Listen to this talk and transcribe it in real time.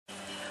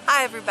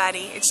Hi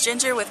everybody, it's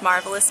Ginger with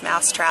Marvelous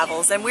Mouse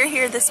Travels, and we're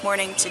here this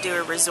morning to do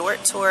a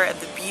resort tour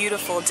of the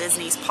beautiful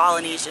Disney's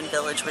Polynesian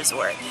Village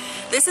Resort.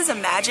 This is a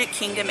Magic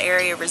Kingdom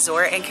area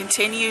resort and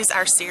continues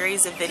our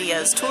series of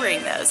videos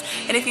touring those.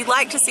 And if you'd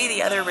like to see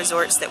the other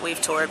resorts that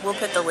we've toured, we'll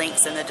put the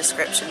links in the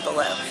description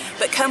below.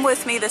 But come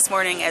with me this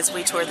morning as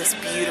we tour this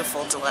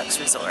beautiful deluxe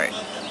resort.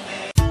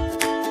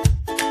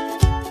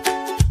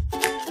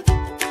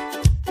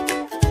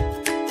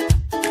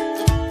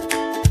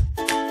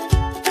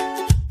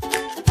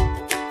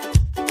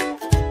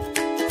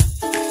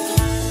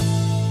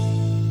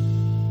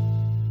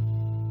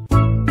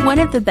 One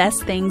of the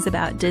best things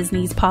about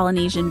Disney's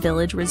Polynesian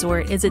Village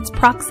Resort is its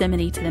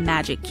proximity to the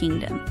Magic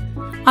Kingdom.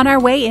 On our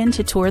way in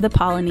to tour the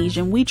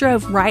Polynesian, we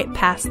drove right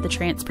past the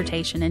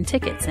Transportation and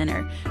Ticket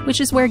Center,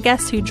 which is where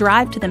guests who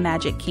drive to the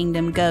Magic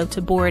Kingdom go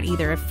to board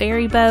either a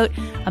ferry boat,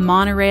 a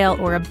monorail,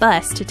 or a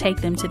bus to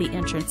take them to the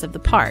entrance of the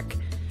park.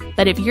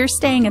 But if you're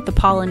staying at the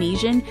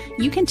Polynesian,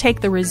 you can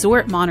take the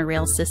resort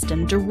monorail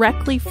system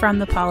directly from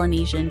the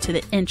Polynesian to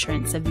the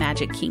entrance of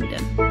Magic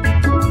Kingdom.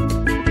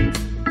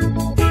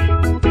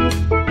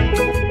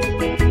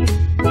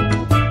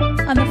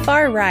 On the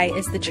far right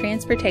is the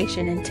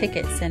Transportation and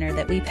Ticket Center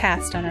that we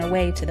passed on our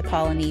way to the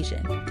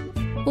Polynesian.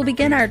 We'll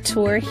begin our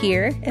tour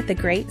here at the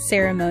Great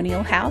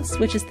Ceremonial House,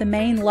 which is the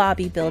main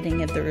lobby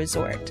building of the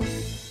resort.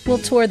 We'll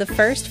tour the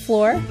first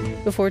floor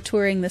before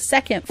touring the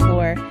second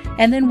floor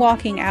and then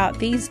walking out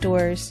these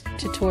doors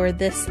to tour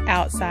this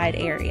outside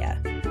area.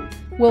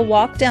 We'll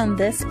walk down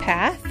this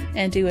path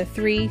and do a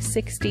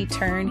 360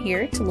 turn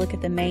here to look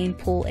at the main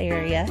pool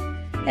area.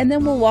 And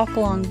then we'll walk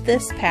along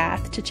this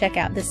path to check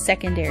out the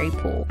secondary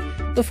pool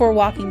before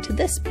walking to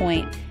this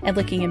point and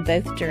looking in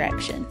both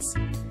directions.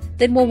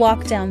 Then we'll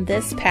walk down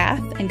this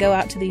path and go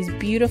out to these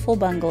beautiful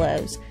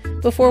bungalows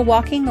before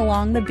walking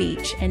along the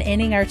beach and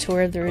ending our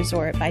tour of the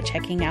resort by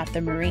checking out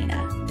the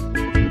marina.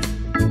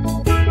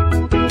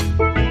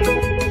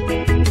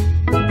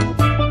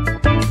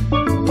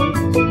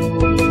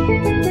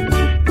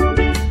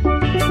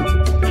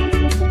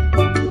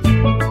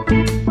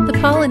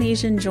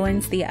 Polynesian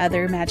joins the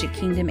other Magic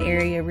Kingdom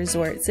area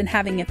resorts in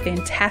having a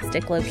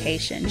fantastic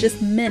location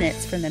just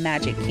minutes from the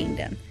Magic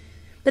Kingdom.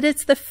 But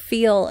it's the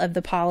feel of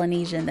the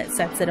Polynesian that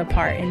sets it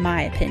apart, in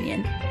my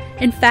opinion.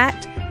 In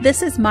fact,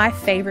 this is my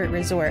favorite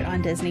resort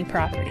on Disney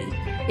property.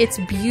 It's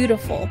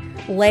beautiful,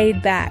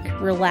 laid back,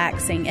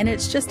 relaxing, and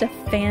it's just a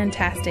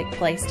fantastic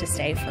place to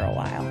stay for a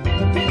while.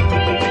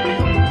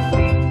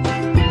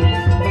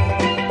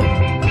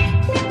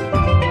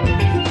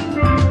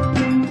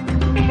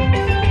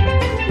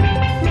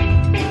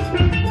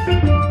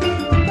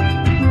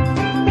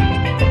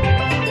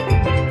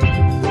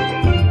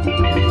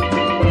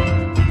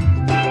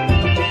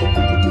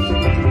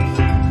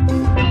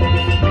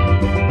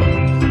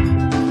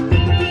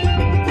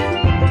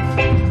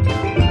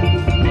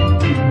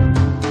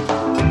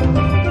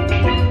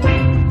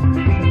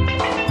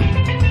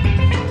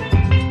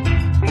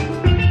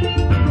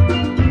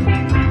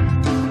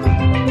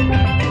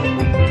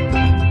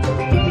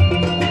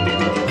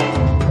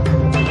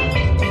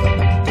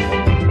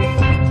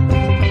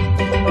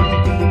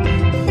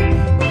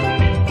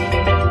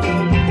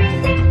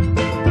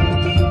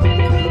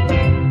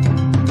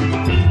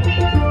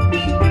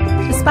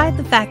 Despite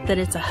the fact that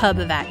it's a hub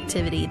of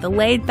activity, the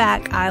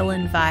laid-back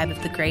island vibe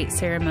of the Great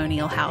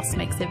Ceremonial House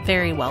makes it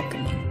very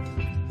welcoming.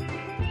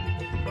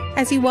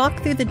 As you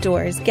walk through the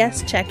doors,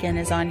 guest check-in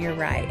is on your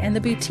right and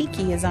the boutique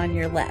is on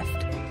your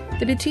left.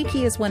 The boutique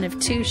is one of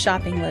 2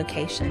 shopping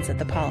locations at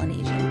the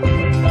Polynesian.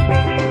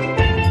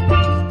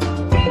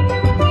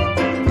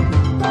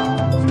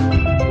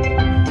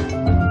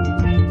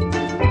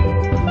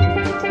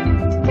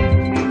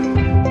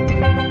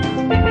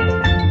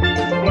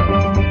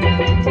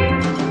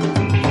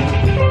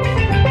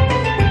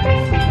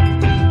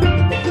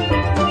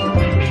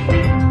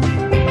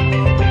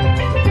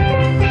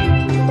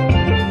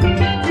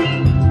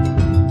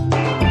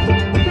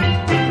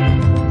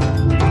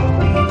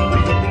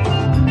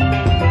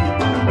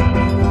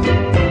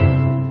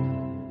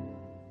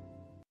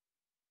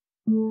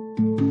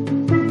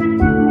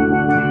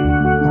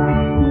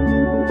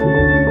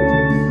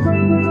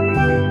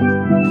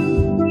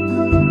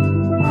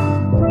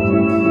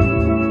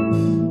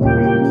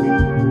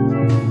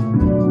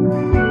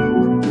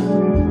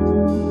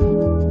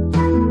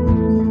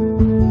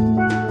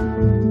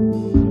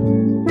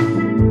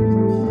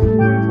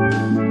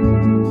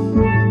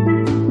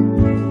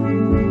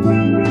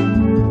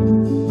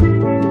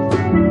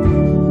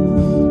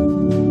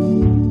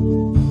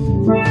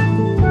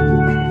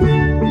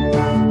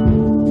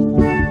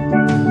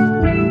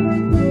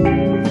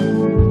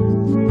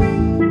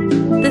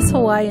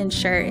 Hawaiian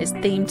shirt is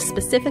themed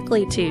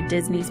specifically to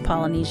Disney's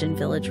Polynesian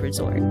Village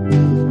Resort.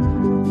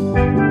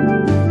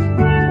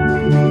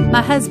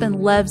 My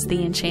husband loves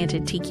the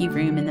Enchanted Tiki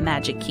Room in the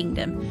Magic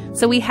Kingdom,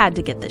 so we had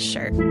to get this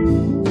shirt.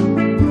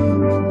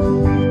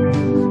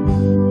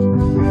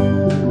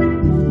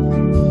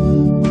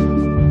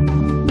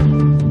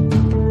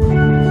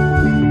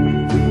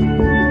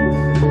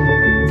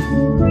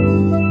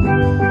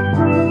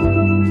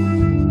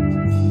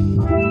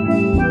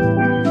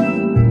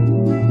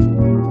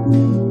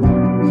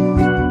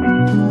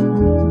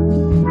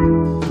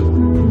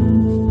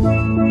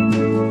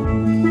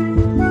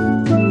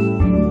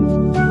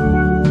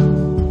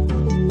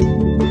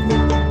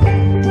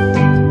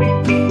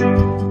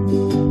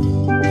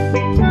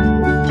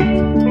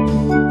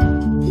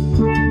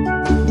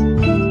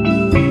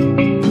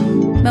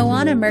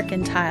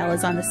 American tile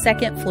is on the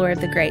second floor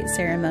of the Great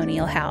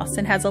Ceremonial House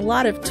and has a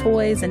lot of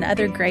toys and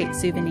other great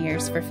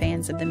souvenirs for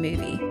fans of the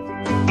movie.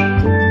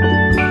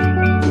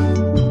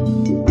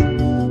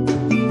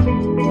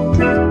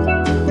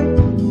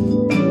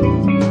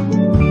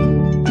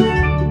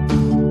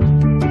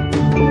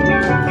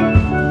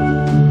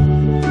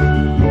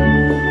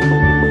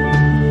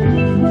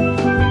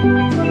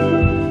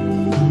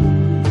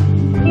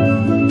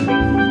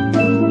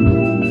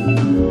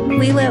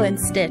 Lilo and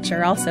Stitch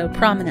are also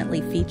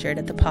prominently featured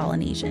at the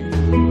Polynesian.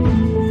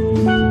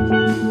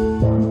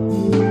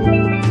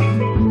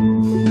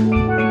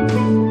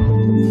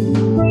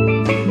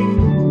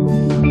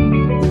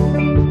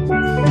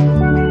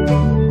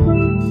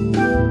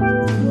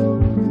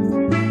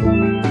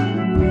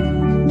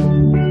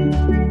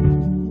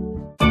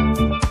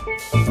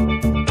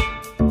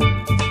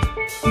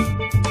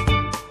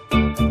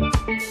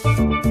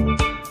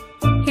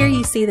 Here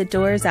you see the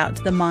doors out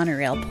to the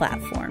monorail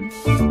platform.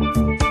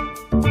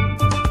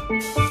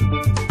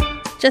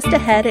 Just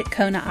ahead at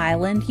Kona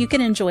Island, you can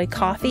enjoy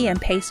coffee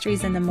and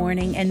pastries in the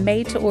morning and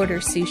made-to-order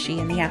sushi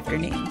in the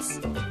afternoons.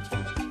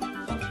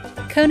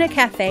 Kona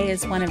Cafe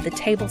is one of the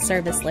table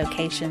service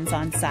locations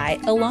on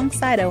site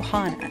alongside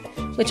Ohana,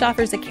 which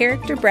offers a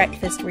character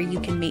breakfast where you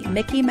can meet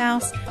Mickey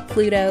Mouse,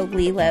 Pluto,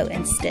 Lilo,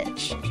 and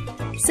Stitch.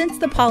 Since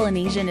the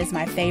Polynesian is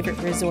my favorite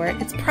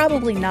resort, it's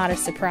probably not a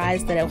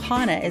surprise that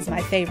Ohana is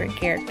my favorite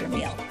character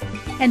meal.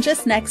 And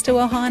just next to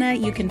Ohana,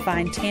 you can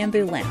find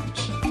Tambu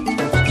Lounge.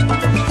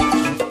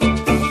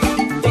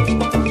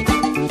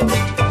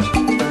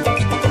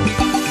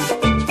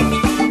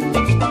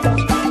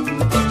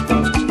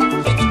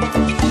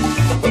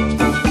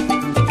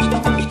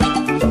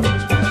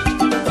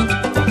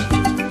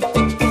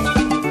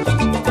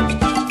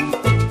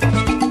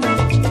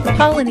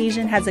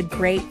 Polynesian has a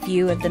great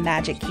view of the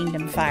Magic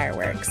Kingdom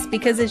fireworks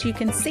because, as you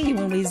can see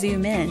when we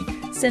zoom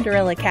in,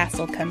 Cinderella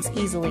Castle comes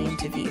easily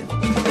into view.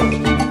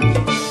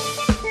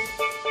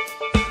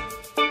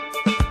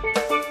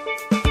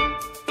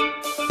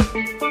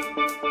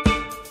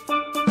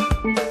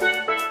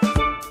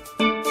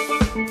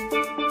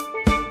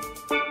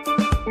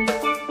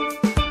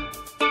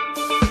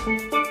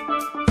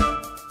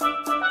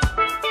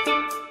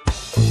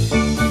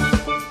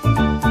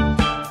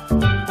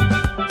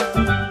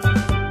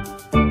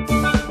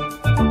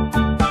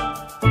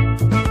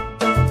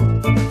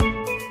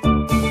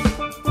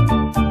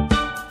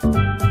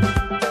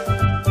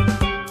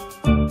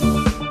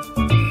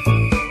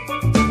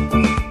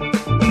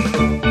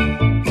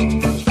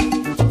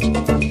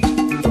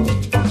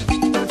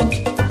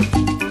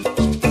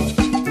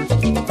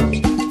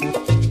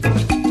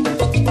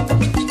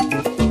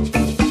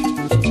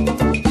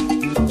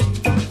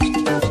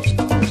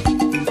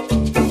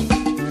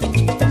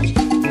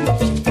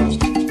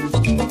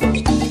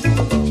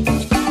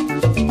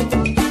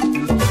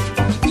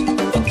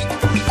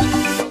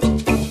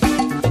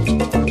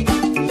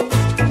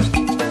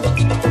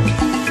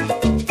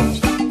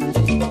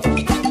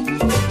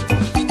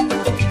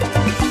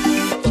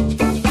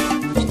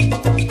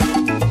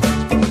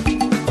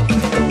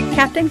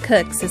 Captain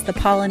Cook's is the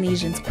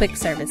Polynesian's quick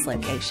service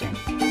location.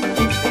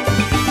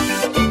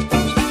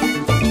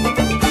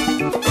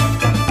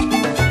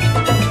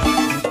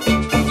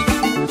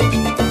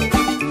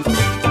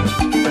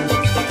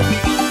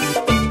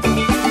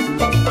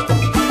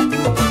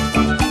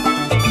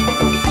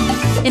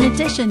 In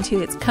addition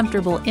to its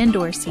comfortable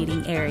indoor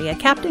seating area,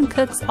 Captain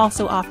Cook's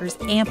also offers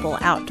ample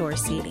outdoor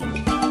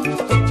seating.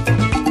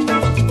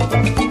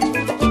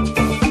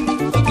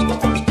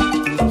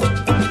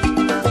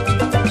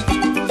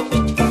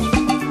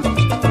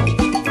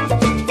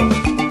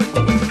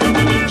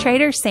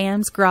 Trader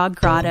Sam's Grog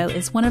Grotto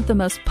is one of the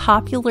most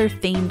popular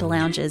themed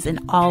lounges in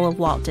all of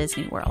Walt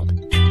Disney World.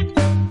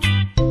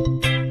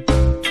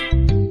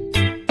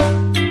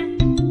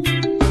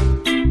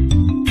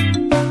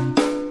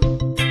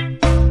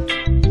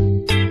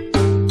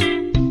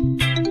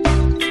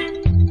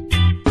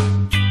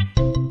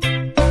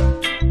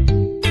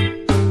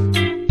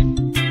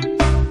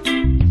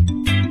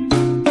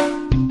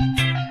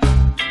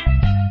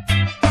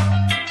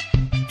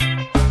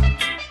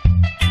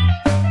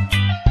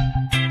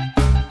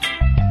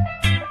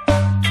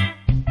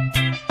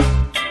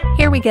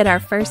 Here we get our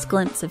first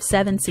glimpse of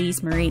Seven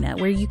Seas Marina,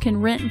 where you can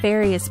rent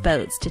various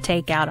boats to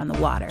take out on the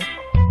water.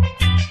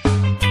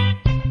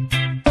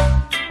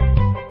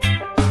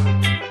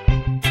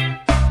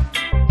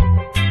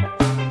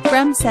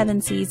 From Seven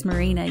Seas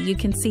Marina, you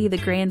can see the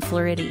Grand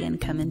Floridian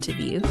come into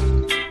view.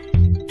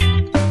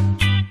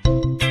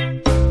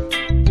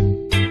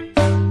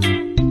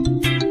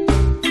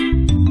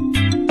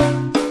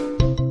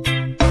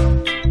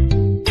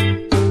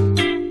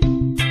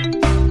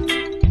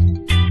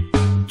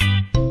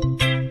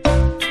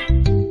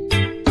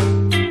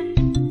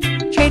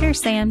 Trader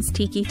Sam's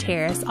Tiki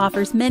Terrace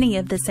offers many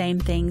of the same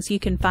things you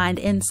can find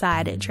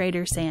inside at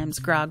Trader Sam's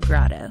Grog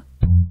Grotto.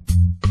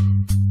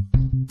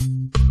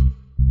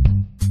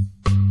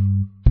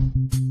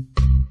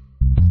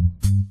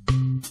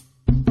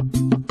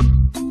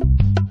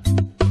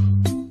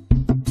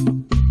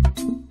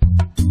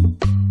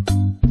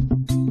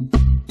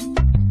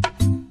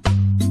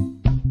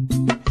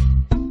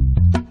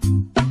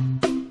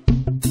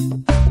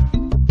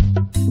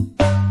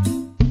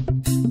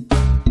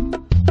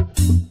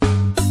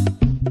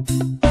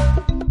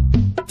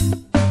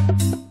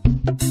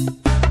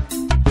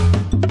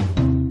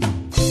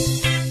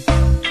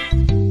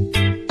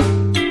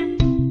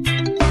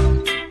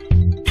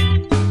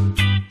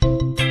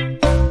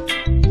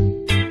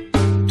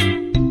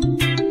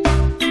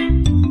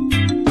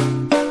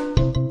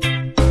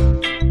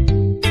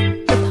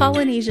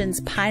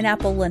 Polynesian's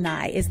Pineapple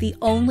Lanai is the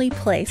only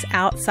place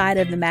outside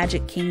of the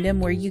Magic Kingdom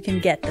where you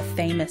can get the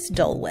famous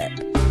Dole Whip.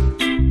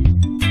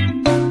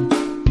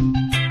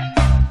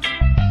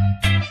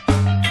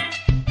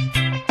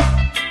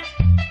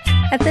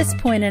 At this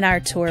point in our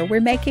tour,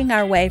 we're making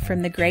our way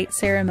from the Great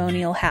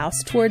Ceremonial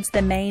House towards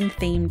the main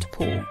themed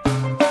pool.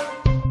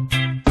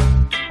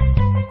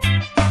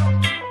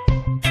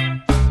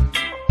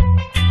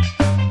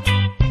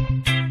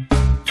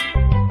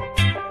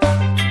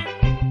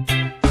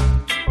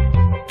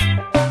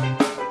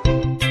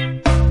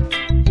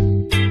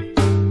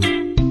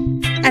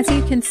 As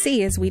you can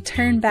see, as we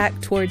turn back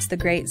towards the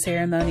Great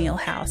Ceremonial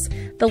House,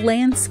 the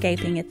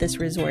landscaping at this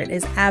resort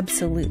is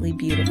absolutely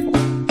beautiful.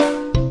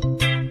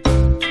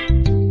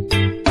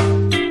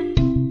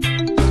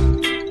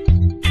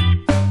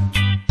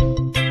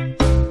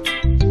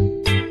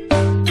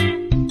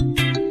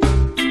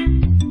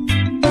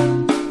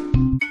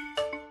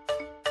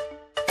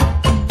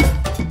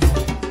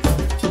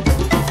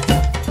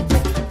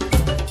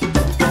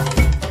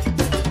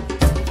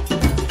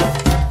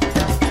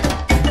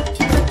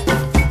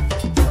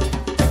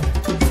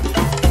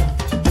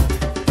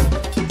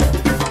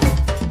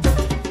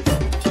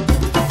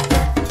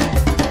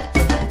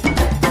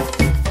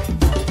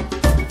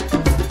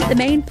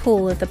 The main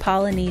pool of the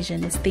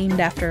Polynesian is themed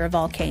after a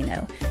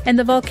volcano, and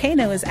the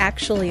volcano is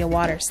actually a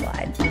water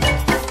slide.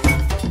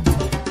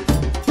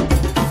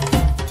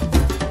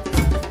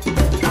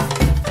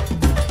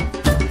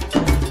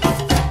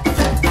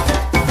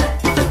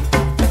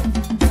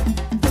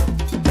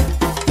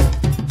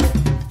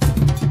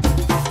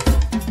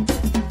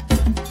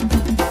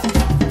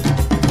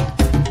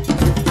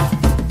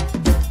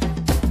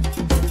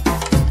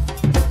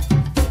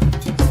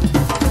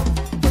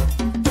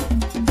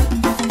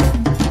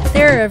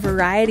 There are a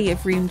variety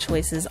of room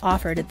choices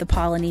offered at the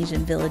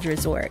Polynesian Village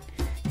Resort.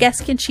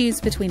 Guests can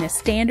choose between a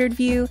standard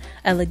view,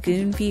 a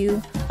lagoon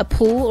view, a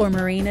pool or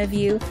marina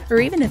view, or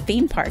even a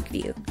theme park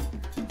view.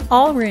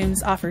 All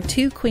rooms offer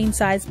 2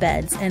 queen-size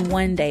beds and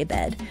 1 day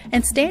bed,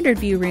 and standard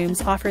view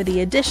rooms offer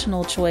the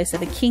additional choice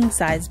of a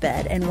king-size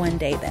bed and 1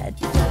 day bed.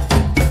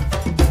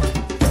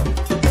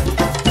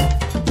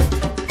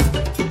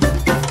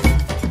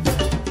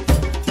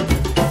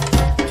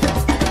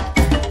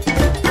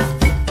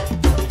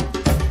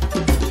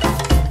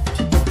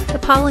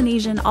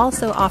 Polynesian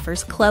also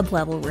offers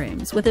club-level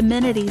rooms with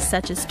amenities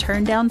such as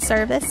turn-down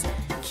service,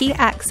 key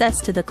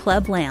access to the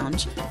club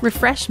lounge,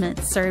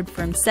 refreshments served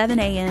from 7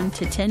 a.m.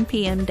 to 10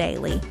 p.m.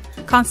 daily,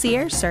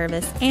 concierge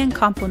service, and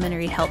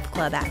complimentary health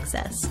club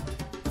access.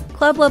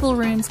 Club-level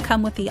rooms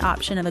come with the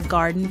option of a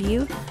garden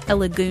view, a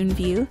lagoon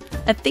view,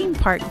 a theme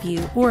park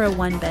view, or a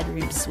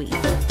 1-bedroom suite.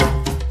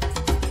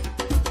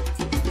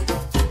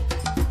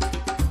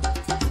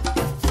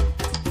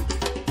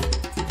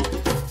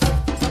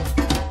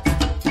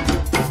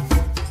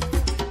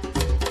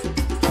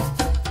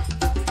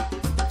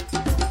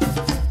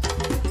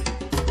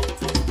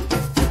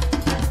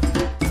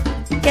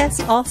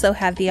 Guests also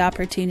have the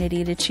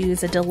opportunity to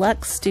choose a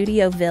deluxe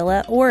studio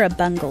villa or a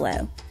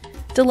bungalow.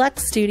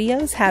 Deluxe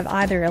studios have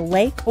either a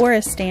lake or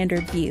a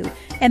standard view,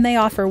 and they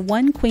offer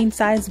 1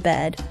 queen-size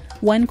bed,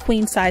 1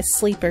 queen-size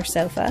sleeper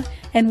sofa,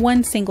 and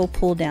 1 single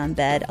pull-down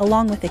bed,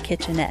 along with a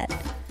kitchenette.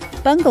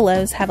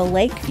 Bungalows have a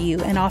lake view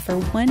and offer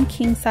 1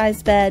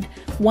 king-size bed,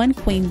 1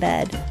 queen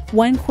bed,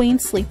 1 queen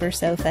sleeper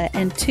sofa,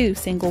 and 2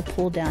 single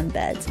pull-down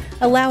beds,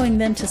 allowing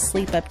them to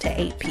sleep up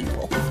to 8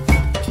 people.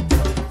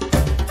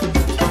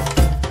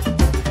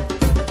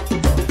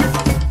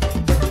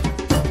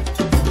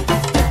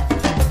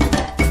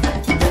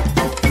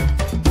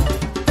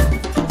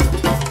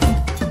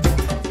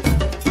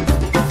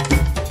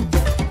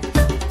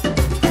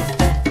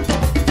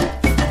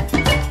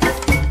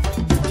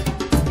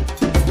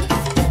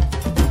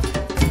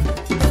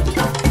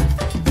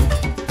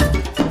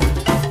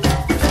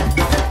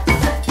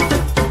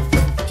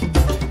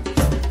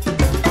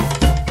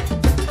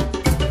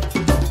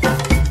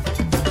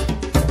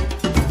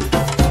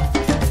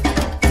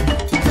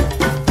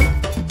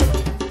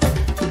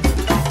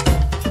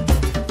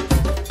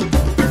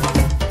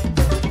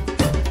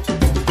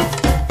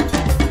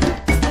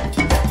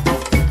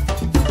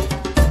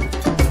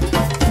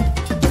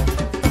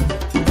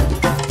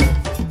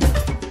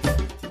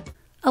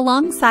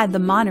 Alongside the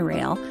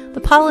monorail, the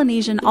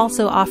Polynesian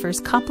also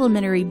offers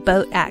complimentary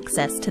boat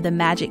access to the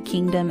Magic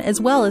Kingdom as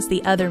well as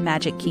the other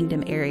Magic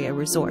Kingdom area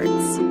resorts.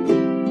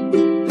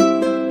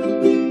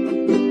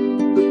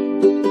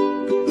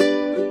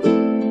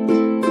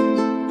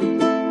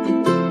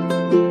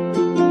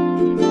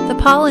 The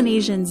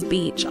Polynesian's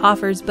beach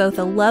offers both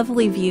a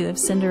lovely view of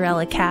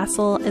Cinderella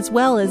Castle as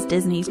well as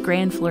Disney's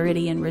Grand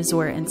Floridian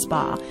Resort and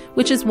Spa,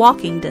 which is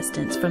walking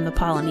distance from the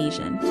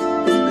Polynesian.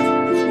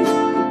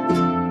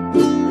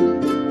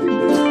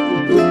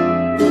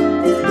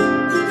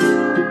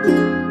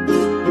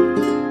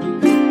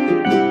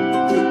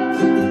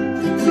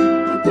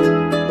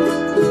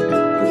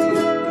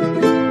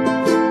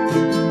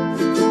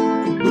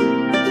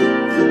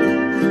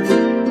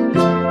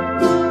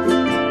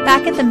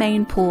 Back at the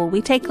main pool, we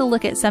take a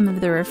look at some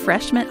of the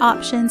refreshment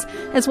options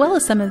as well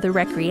as some of the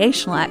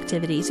recreational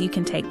activities you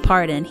can take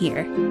part in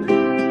here.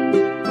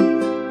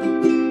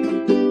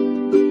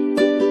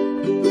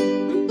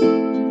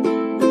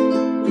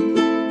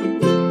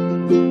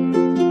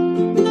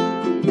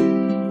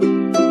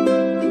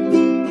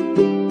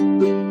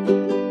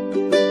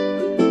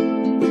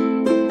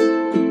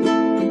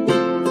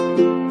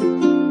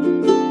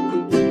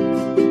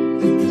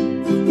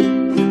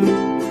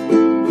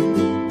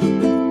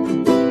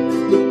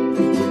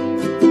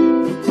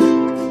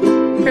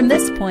 From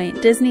this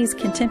point, Disney's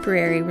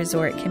Contemporary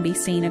Resort can be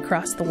seen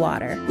across the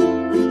water.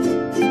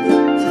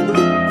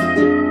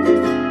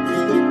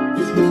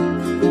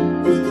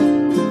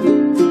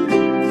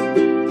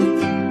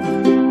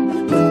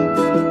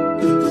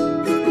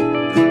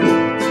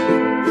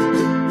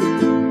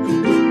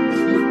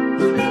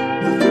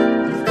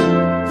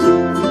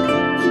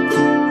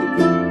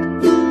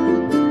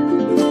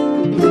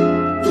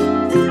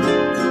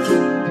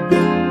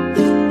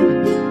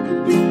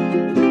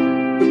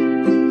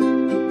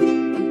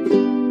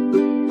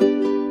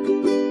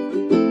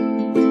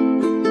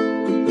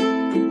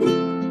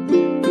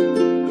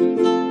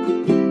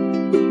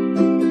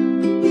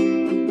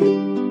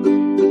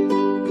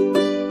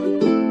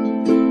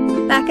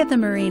 Back at the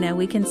marina,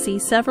 we can see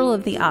several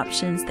of the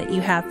options that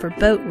you have for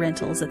boat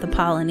rentals at the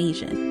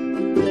Polynesian.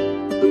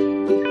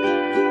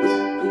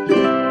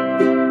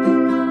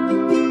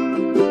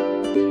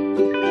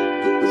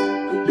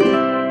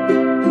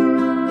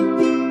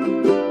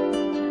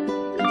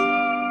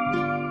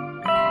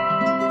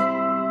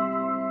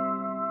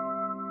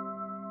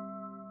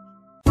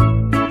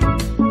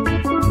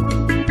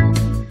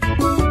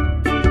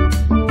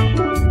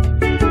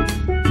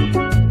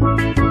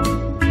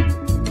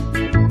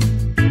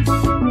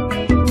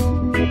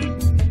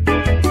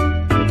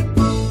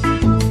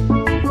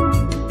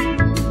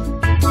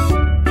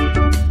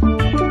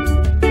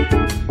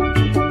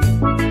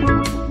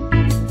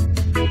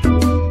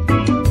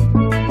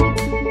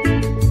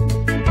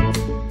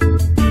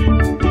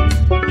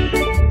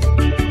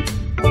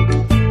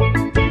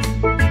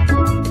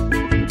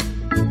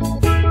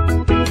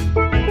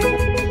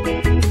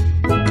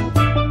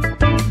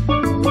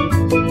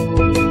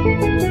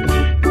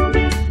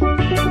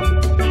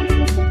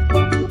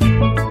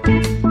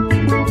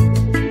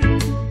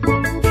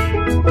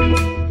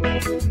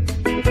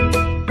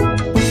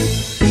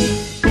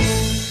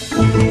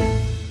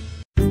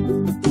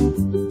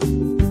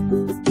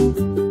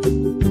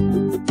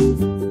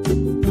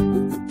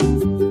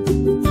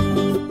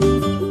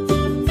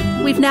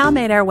 We've now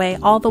made our way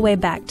all the way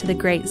back to the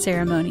Great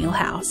Ceremonial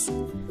House.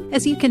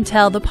 As you can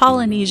tell, the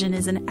Polynesian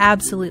is an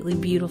absolutely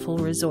beautiful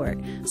resort,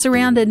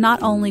 surrounded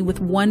not only with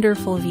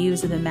wonderful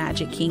views of the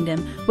Magic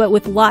Kingdom, but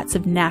with lots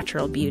of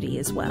natural beauty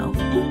as well.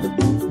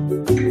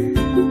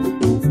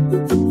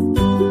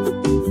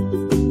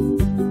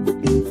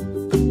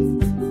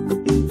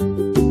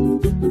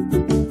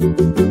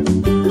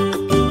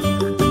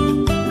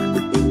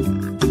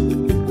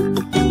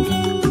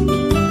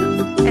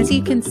 As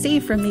you can see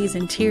from these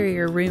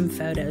interior room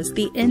photos,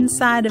 the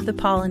inside of the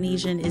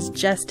Polynesian is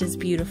just as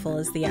beautiful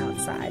as the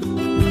outside.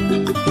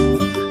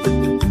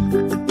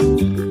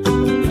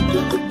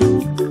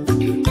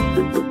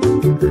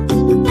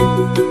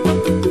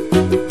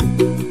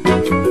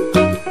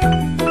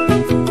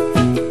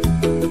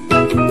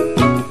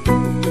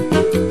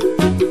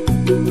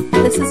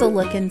 This is a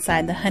look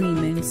inside the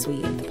Honeymoon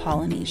Suite of the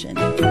Polynesian.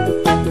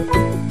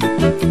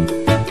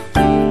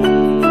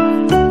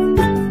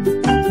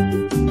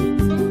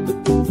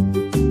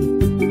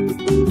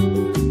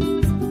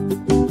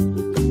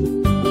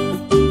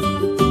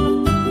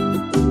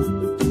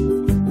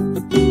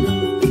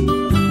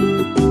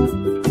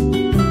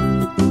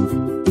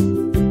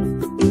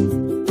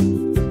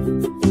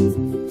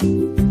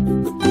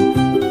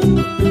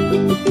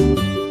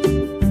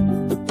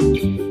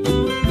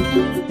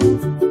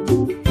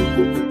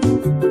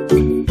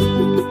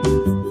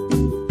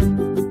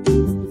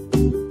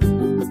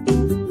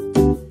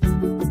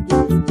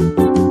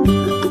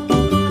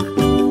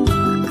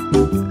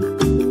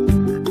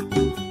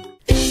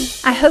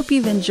 I hope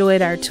you've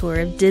enjoyed our tour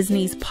of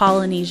Disney's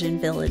Polynesian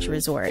Village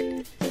Resort.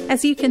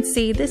 As you can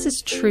see, this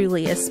is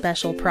truly a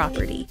special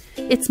property.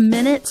 It's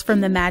minutes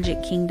from the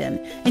Magic Kingdom,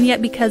 and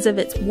yet because of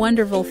its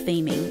wonderful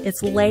theming,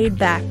 its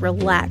laid-back,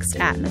 relaxed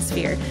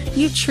atmosphere,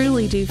 you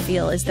truly do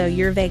feel as though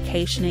you're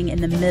vacationing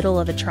in the middle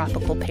of a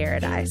tropical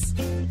paradise.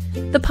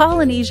 The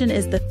Polynesian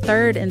is the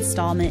third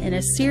installment in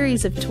a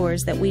series of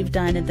tours that we've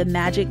done at the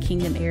Magic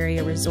Kingdom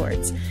area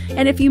resorts.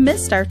 And if you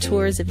missed our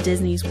tours of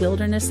Disney's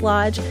Wilderness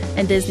Lodge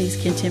and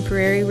Disney's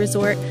Contemporary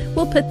Resort,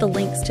 we'll put the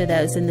links to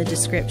those in the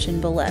description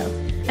below.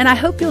 And I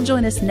hope you'll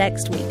join us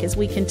next week as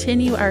we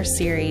continue our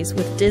series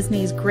with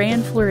Disney's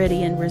Grand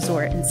Floridian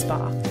Resort and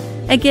Spa.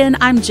 Again,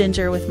 I'm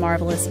Ginger with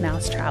Marvelous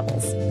Mouse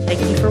Travels. Thank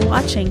you for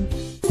watching.